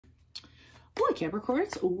Hello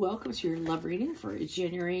Capricorns, welcome to your love reading for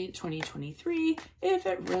January 2023. If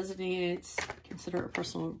it resonates, consider a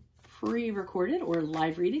personal pre-recorded or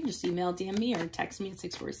live reading. Just email, DM me, or text me at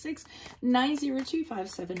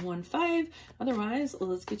 646-902-5715. Otherwise,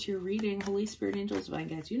 let's get to your reading. Holy Spirit, angels, divine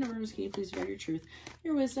guides, universe, can you please provide your truth,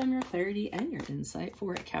 your wisdom, your clarity, and your insight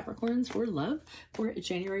for Capricorns, for love, for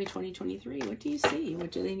January 2023. What do you see?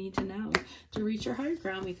 What do they need to know to reach your higher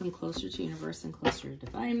ground, become closer to universe and closer to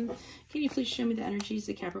divine? Can you please show me the energies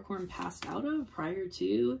that Capricorn passed out of prior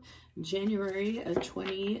to January of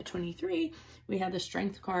 2023? We have the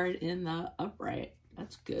Strength card in the upright.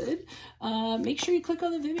 That's good. Make sure you click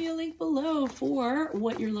on the Vimeo link below for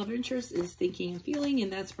what your love interest is thinking and feeling. In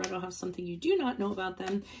that spread, I'll have something you do not know about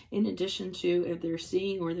them, in addition to if they're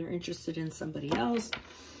seeing or they're interested in somebody else.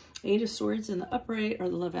 Eight of Swords in the upright are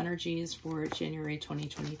the love energies for January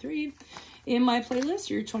 2023. In my playlist,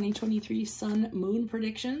 your 2023 Sun Moon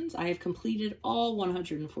predictions, I have completed all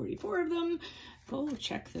 144 of them. Go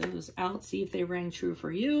check those out, see if they rang true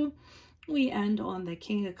for you. We end on the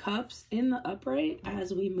King of Cups in the upright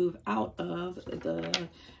as we move out of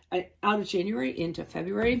January into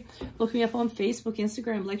February. Look me up on Facebook,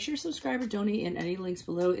 Instagram, like, share, subscribe, or donate in any links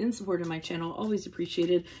below in support of my channel. Always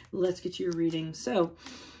appreciated. Let's get to your reading. So,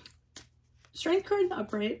 Strength card in the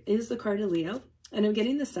upright is the card of Leo. And I'm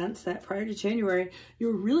getting the sense that prior to January,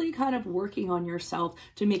 you're really kind of working on yourself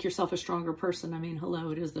to make yourself a stronger person. I mean,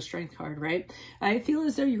 hello, it is the Strength card, right? I feel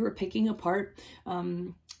as though you were picking apart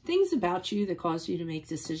things about you that caused you to make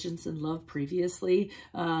decisions in love previously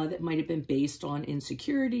that might have been based on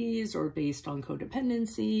insecurities or based on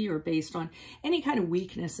codependency or based on any kind of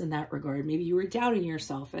weakness in that regard. Maybe you were doubting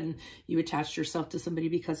yourself and you attached yourself to somebody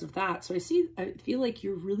because of that. So I feel like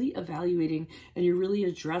you're really evaluating and you're really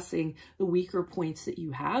addressing the weaker points that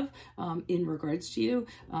you have in regards to you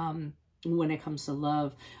when it comes to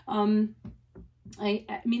love. I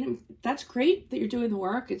mean, that's great that you're doing the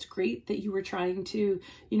work. It's great that you were trying to,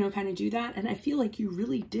 kind of do that. And I feel like you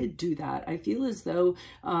really did do that. I feel as though,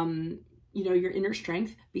 your inner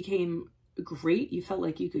strength became great. You felt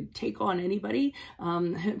like you could take on anybody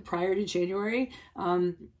prior to January.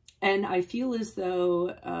 And I feel as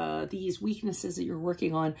though these weaknesses that you're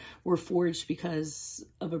working on were forged because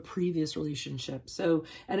of a previous relationship. So,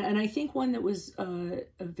 and I think one that was a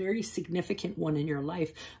very significant one in your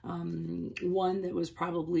life, one that was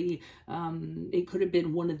probably, it could have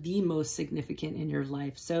been one of the most significant in your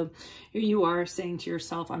life. So here you are saying to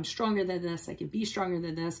yourself, I'm stronger than this. I can be stronger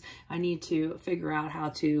than this. I need to figure out how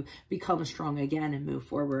to become strong again and move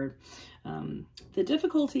forward. The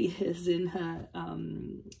difficulty is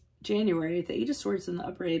in January, the Eight of Swords in the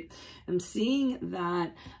upright. I'm seeing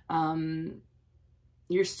that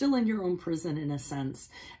you're still in your own prison in a sense.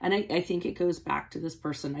 And I think it goes back to this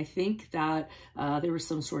person. I think that there was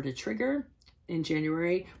some sort of trigger in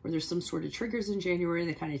January, or there's some sort of triggers in January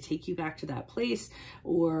that kind of take you back to that place,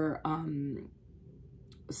 or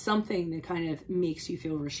something that kind of makes you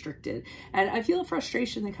feel restricted. And I feel a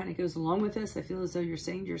frustration that kind of goes along with this. I feel as though you're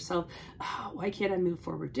saying to yourself, oh, why can't I move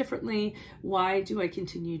forward differently? Why do I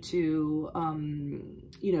continue to,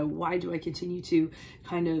 why do I continue to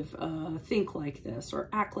kind of think like this or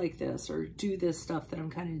act like this or do this stuff that I'm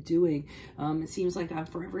kind of doing? It seems like I'm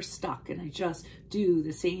forever stuck and I just do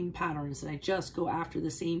the same patterns and I just go after the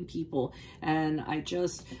same people and I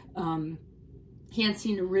just, can't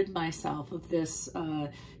seem to rid myself of this,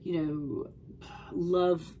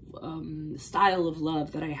 love, style of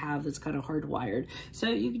love that I have that's kind of hardwired. So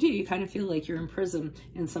you kind of feel like you're in prison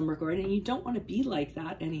in some regard and you don't want to be like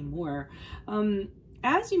that anymore.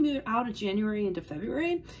 As you move out of January into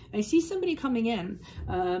February, I see somebody coming in.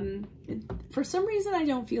 For some reason, I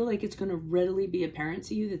don't feel like it's going to readily be apparent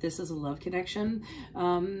to you that this is a love connection.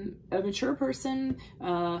 A mature person,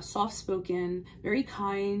 soft-spoken, very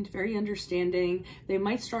kind, very understanding. They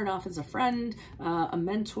might start off as a friend, a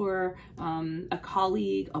mentor, a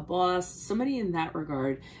colleague, a boss, somebody in that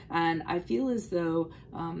regard. And I feel as though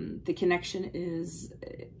the connection is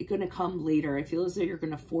going to come later. I feel as though you're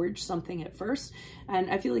going to forge something at first. And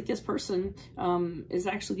I feel like this person is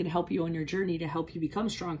actually going to help you on your journey to help you become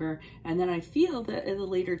stronger. And then I feel that at a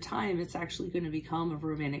later time, it's actually going to become a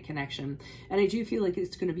romantic connection. And I do feel like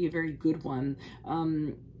it's going to be a very good one.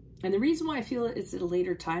 And the reason why I feel it's at a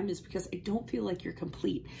later time is because I don't feel like you're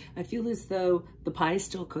complete. I feel as though the pie is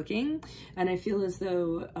still cooking. And I feel as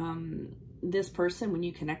though this person, when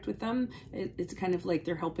you connect with them, it's kind of like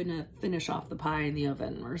they're helping to finish off the pie in the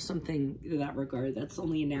oven or something in that regard. That's the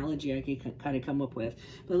only analogy I can kind of come up with.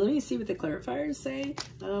 But let me see what the clarifiers say.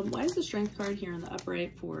 Why is the Strength card here in the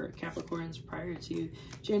upright for Capricorns prior to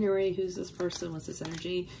January? Who's this person? What's this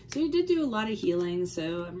energy? So you did do a lot of healing.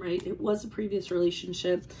 So I'm right. It was a previous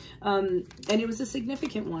relationship. And it was a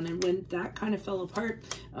significant one. And when that kind of fell apart,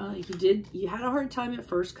 you had a hard time at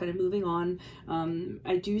first kind of moving on.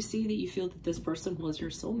 I do see that you feel that this person was your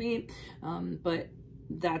soulmate, but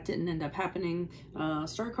that didn't end up happening.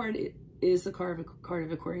 Star card is the card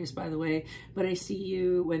of Aquarius, by the way, but I see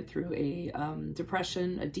you went through a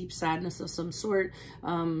depression, a deep sadness of some sort,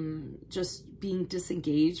 just being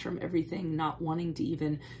disengaged from everything, not wanting to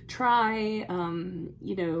even try.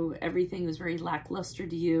 You know, everything was very lackluster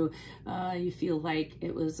to you. You feel like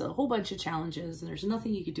it was a whole bunch of challenges and there's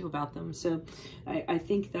nothing you could do about them. So I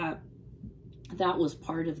think that was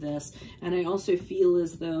part of this. And I also feel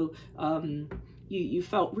as though you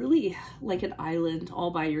felt really like an island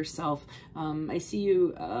all by yourself. I see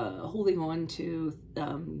you holding on to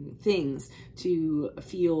things to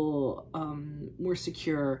feel more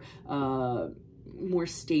secure, more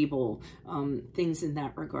stable, things in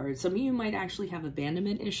that regard. Some of you might actually have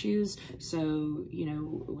abandonment issues. So, you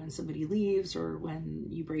know, when somebody leaves or when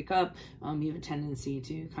you break up, you have a tendency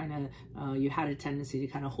to kind of, you had a tendency to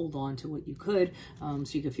kind of hold on to what you could, so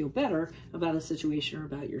you could feel better about a situation or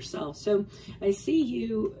about yourself. So I see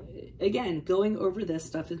you, again, going over this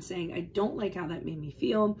stuff and saying, I don't like how that made me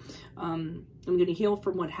feel. I'm going to heal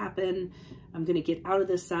from what happened. I'm going to get out of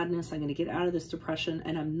this sadness. I'm going to get out of this depression,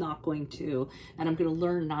 and I'm not going to. And I'm going to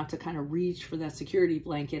learn not to kind of reach for that security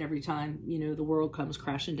blanket every time, you know, the world comes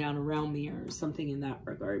crashing down around me or something in that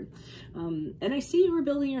regard. And I see you were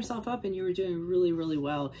building yourself up and you were doing really, really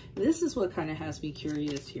well. This is what kind of has me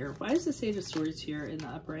curious here. Why is the Sage of Swords here in the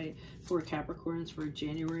upright for Capricorns for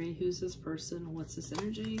January? Who's this person? What's this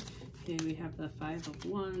energy? Okay, we have the Five of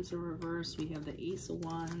Wands in reverse. We have the Ace of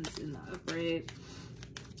Wands in the upright.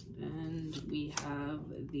 And we have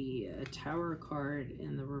the Tower card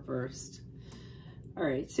in the reversed. All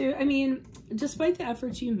right, so, I mean, despite the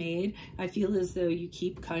efforts you made, I feel as though you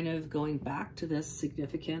keep kind of going back to this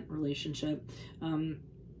significant relationship.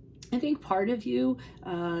 I think part of you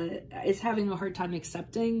is having a hard time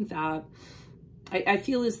accepting that. I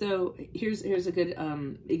feel as though, here's a good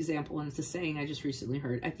example, and it's a saying I just recently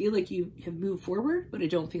heard. I feel like you have moved forward, but I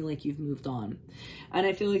don't feel like you've moved on. And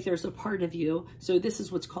I feel like there's a part of you, so this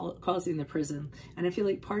is what's causing the prison. And I feel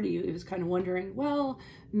like part of you is kind of wondering, well,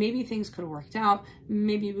 maybe things could have worked out.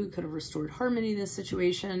 Maybe we could have restored harmony in this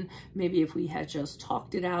situation. Maybe if we had just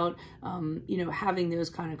talked it out, you know, having those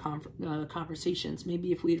kind of conversations.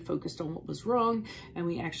 Maybe if we had focused on what was wrong and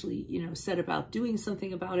we actually, you know, set about doing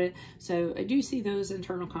something about it. So I do see those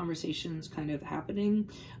internal conversations kind of happening.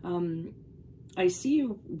 I see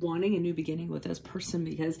you wanting a new beginning with this person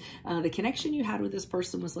because the connection you had with this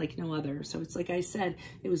person was like no other. So it's like I said,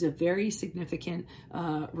 it was a very significant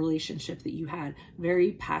relationship that you had,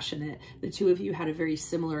 very passionate. The two of you had a very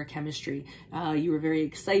similar chemistry. You were very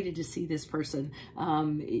excited to see this person.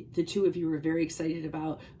 The two of you were very excited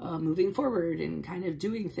about moving forward and kind of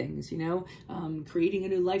doing things, you know, creating a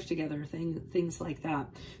new life together, things like that.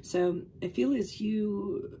 So I feel as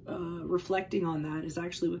you reflecting on that is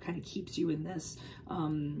actually what kind of keeps you in this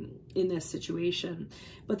situation.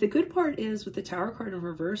 But the good part is with the Tower card in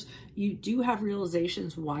reverse, you do have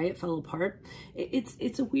realizations why it fell apart.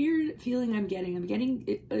 It's a weird feeling I'm getting. I'm getting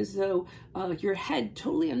it as though your head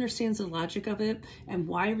totally understands the logic of it and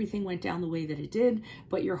why everything went down the way that it did,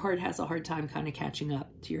 but your heart has a hard time kind of catching up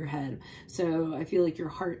to your head. So I feel like your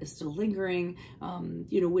heart is still lingering,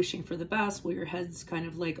 you know, wishing for the best, while your head's kind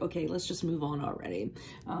of like, okay, let's just move on already.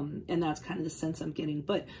 And that's kind of the sense I'm getting.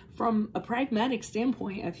 But from a pragmatic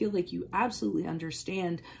standpoint, I feel like you absolutely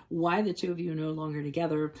understand why the two of you are no longer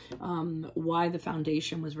together, why the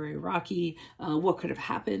foundation was very rocky, what could have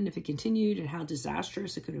happened if it continued, and how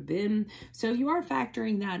disastrous it could have been. So you are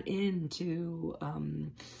factoring that into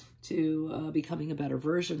becoming a better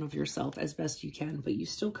version of yourself as best you can, but you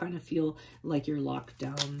still kind of feel like you're locked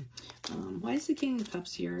down. Why is the King of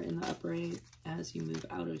Cups here in the upright as you move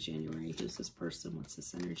out of January? Who's this person? What's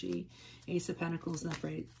this energy? Ace of Pentacles in the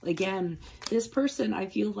upright. Again, this person, I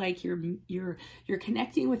feel like you're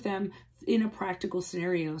connecting with them in a practical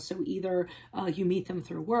scenario. So either you meet them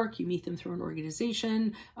through work, you meet them through an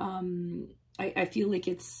organization, I feel like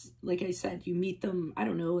it's, like I said, you meet them, I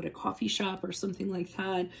don't know, at a coffee shop or something like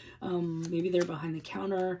that. Maybe they're behind the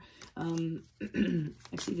counter. I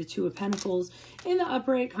see the Two of Pentacles in the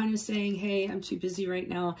upright, kind of saying, hey, I'm too busy right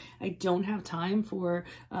now. I don't have time for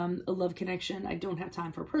a love connection. I don't have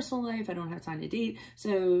time for personal life. I don't have time to date.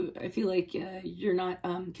 So I feel like you're not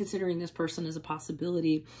considering this person as a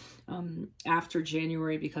possibility after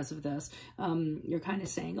January because of this. You're kind of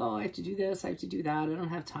saying, oh, I have to do this, I have to do that, I don't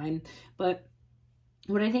have time. But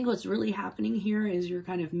what I think what's really happening here is you're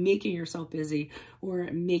kind of making yourself busy, or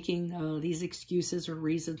making these excuses or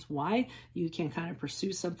reasons why you can't kind of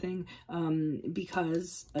pursue something,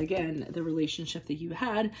 because, again, the relationship that you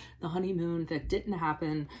had, the honeymoon that didn't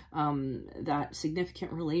happen, that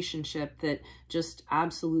significant relationship that just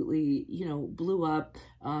absolutely, you know, blew up,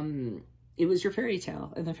 it was your fairy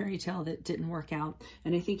tale, and the fairy tale that didn't work out.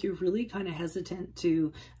 And I think you're really kind of hesitant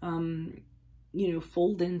to, you know,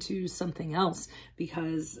 fold into something else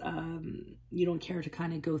because you don't care to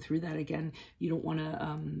kind of go through that again. You don't want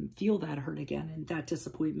to feel that hurt again and that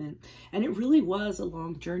disappointment. And it really was a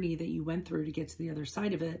long journey that you went through to get to the other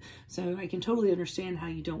side of it. So I can totally understand how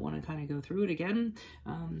you don't want to kind of go through it again.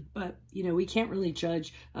 But, you know, we can't really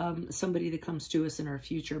judge somebody that comes to us in our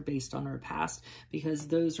future based on our past, because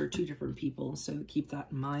those are two different people. So keep that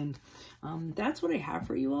in mind. That's what I have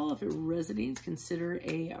for you all. If it resonates, consider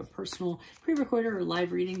a personal pre-recorder or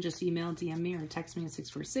live reading. Just email, DM me, or text me at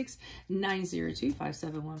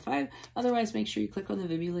 646-902-5715. Otherwise, make sure you click on the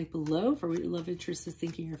Vimeo link below for what your love interest is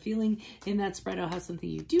thinking or feeling. In that spread, I'll have something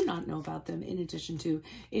you do not know about them, in addition to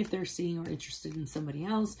if they're seeing or interested in somebody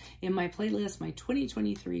else. In my playlist, my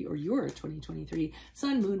 2023 or your 2023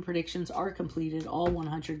 Sun Moon predictions are completed. All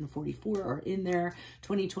 144 are in there.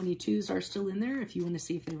 2022s are still in there if you want to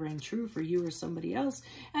see if they rang true for you or somebody else.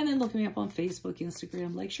 And then look me up on Facebook,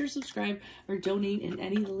 Instagram, like, share, subscribe, or donate in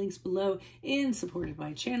any of the links below in support of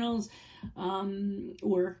my channels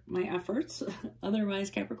or my efforts.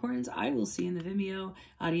 Otherwise, Capricorns, I will see you in the Vimeo.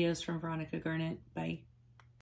 Adios from Veronica Garnet. Bye.